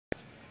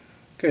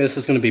Okay, this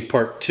is going to be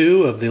part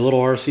 2 of the little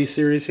RC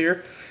series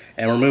here,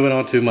 and we're moving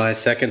on to my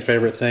second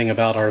favorite thing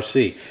about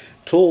RC.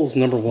 Tools,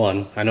 number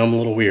 1. I know I'm a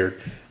little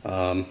weird,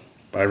 but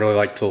I really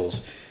like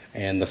tools.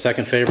 And the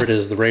second favorite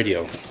is the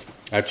radio.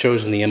 I've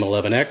chosen the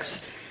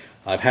M11X.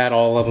 I've had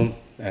all of them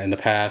in the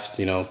past,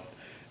 you know,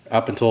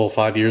 up until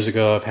 5 years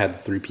ago. I've had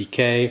the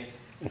 3PK,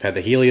 I've had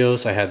the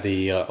Helios, I had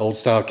the old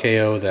style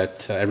KO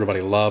that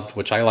everybody loved,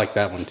 which I like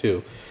that one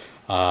too.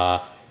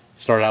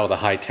 Started out with a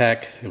high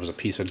tech, it was a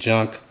piece of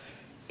junk.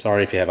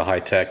 Sorry if you have a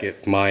high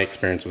tech. My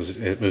experience was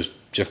it was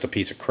just a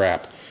piece of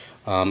crap.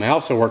 I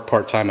also worked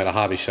part-time at a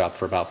hobby shop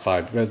for about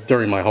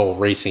during my whole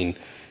racing,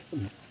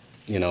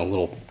 you know,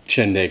 little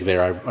shindig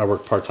there. I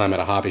worked part-time at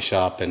a hobby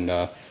shop,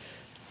 and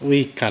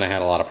we kind of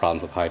had a lot of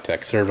problems with high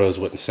tech. Servos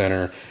wouldn't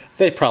center.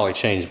 They probably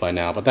changed by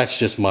now, but that's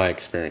just my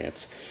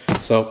experience.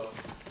 So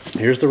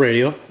here's the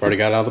radio. I've already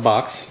got it out of the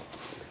box.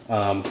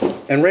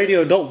 And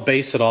radio, don't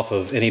base it off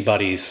of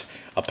anybody's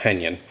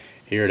opinion.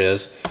 Here it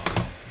is.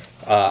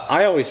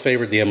 I always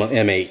favored the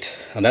M8,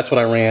 and that's what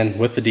I ran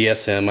with the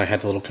DSM. I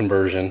had the little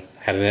conversion,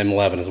 had an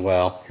M11 as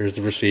well. Here's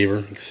the receiver.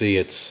 You can see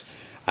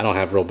I don't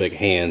have real big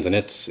hands, and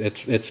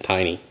it's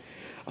tiny.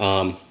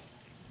 But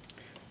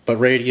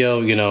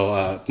radio, you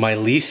know, my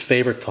least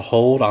favorite to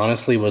hold,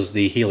 honestly, was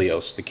the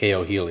Helios, the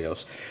KO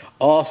Helios.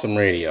 Awesome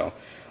radio,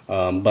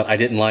 but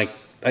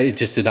I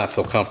just did not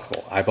feel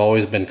comfortable. I've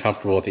always been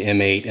comfortable with the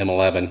M8,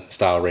 M11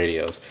 style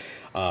radios.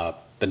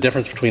 The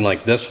difference between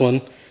like this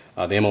one,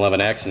 the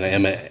M11X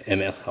and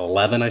the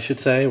M11, I should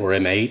say, or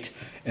M8.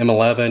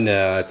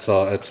 M11, it's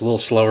a little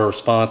slower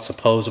response,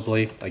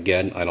 supposedly.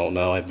 Again, I don't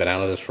know. I've been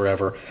out of this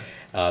forever.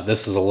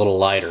 This is a little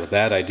lighter.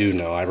 That I do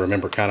know. I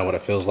remember kind of what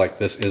it feels like.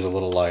 This is a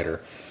little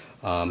lighter.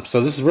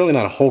 So this is really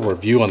not a whole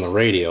review on the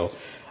radio.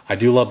 I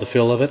do love the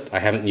feel of it. I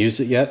haven't used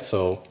it yet,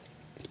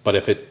 but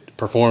if it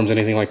performs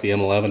anything like the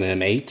M11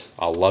 and M8,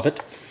 I'll love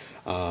it.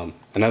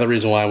 Another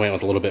reason why I went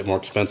with a little bit more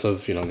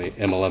expensive, you know, the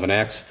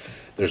M11X.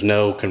 There's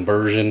no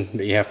conversion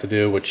that you have to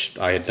do, which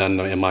I had done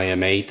in my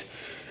M8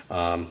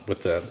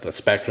 with the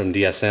Spectrum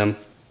DSM.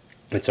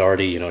 It's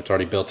already, you know, it's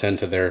already built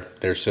into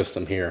their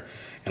system here,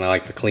 and I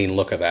like the clean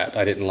look of that.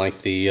 I didn't like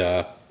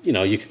the, you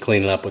know, you could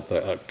clean it up with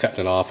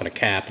cutting it off and a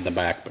cap in the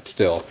back, but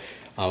still,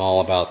 I'm all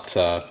about,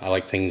 I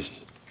like things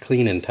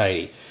clean and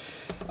tidy.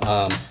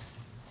 So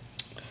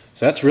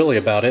that's really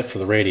about it for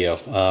the radio.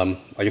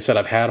 Like I said,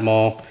 I've had them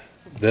all.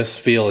 This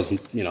feel is,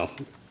 you know,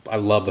 I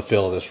love the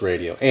feel of this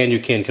radio, and you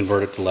can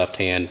convert it to left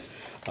hand.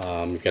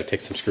 You've got to take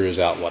some screws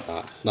out and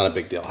whatnot. Not a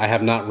big deal. I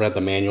have not read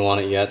the manual on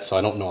it yet, so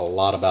I don't know a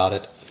lot about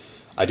it.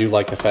 I do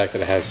like the fact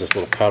that it has this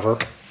little cover.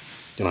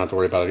 You don't have to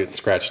worry about it getting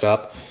scratched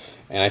up.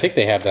 And I think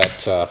they have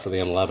that for the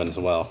M11 as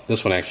well.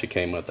 This one actually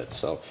came with it.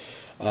 So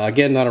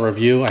again, not a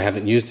review. I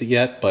haven't used it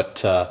yet,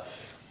 but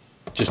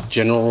just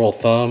general rule of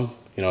thumb.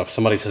 You know, if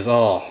somebody says,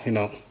 "Oh, you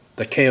know,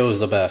 the KO is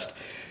the best,"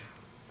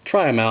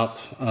 try them out.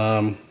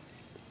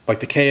 Like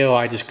the KO,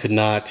 I just could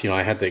not, you know,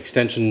 I had the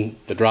extension,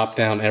 the drop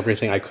down,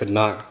 everything. I could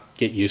not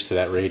get used to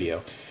that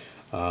radio.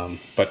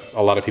 But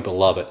a lot of people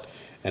love it.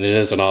 And it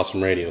is an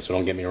awesome radio, so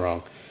don't get me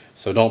wrong.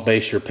 So don't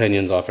base your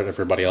opinions off of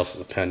everybody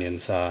else's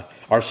opinions.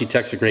 RC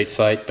Tech's a great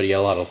site, but you got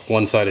a lot of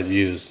one-sided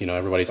views. You know,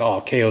 everybody's,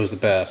 "Oh, KO is the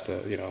best."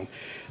 You know,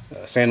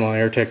 Sandwell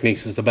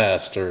Airtronics is the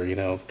best, or, you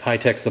know, High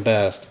Tech's the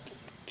best.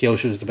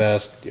 Kyosho is the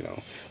best, you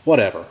know,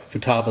 whatever.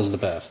 Futaba's the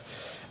best.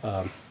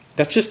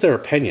 That's just their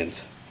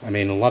opinions. I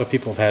mean, a lot of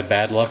people have had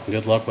bad luck and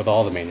good luck with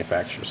all the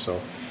manufacturers,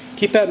 so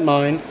keep that in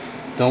mind.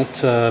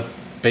 Don't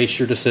base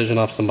your decision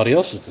off somebody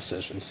else's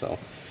decision. So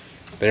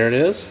there it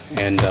is,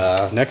 and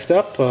next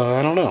up,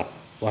 I don't know.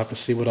 We'll have to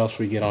see what else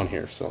we get on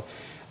here. So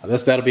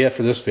that'll be it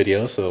for this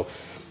video. So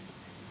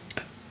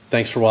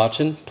thanks for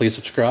watching. Please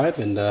subscribe,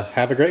 and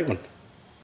have a great one.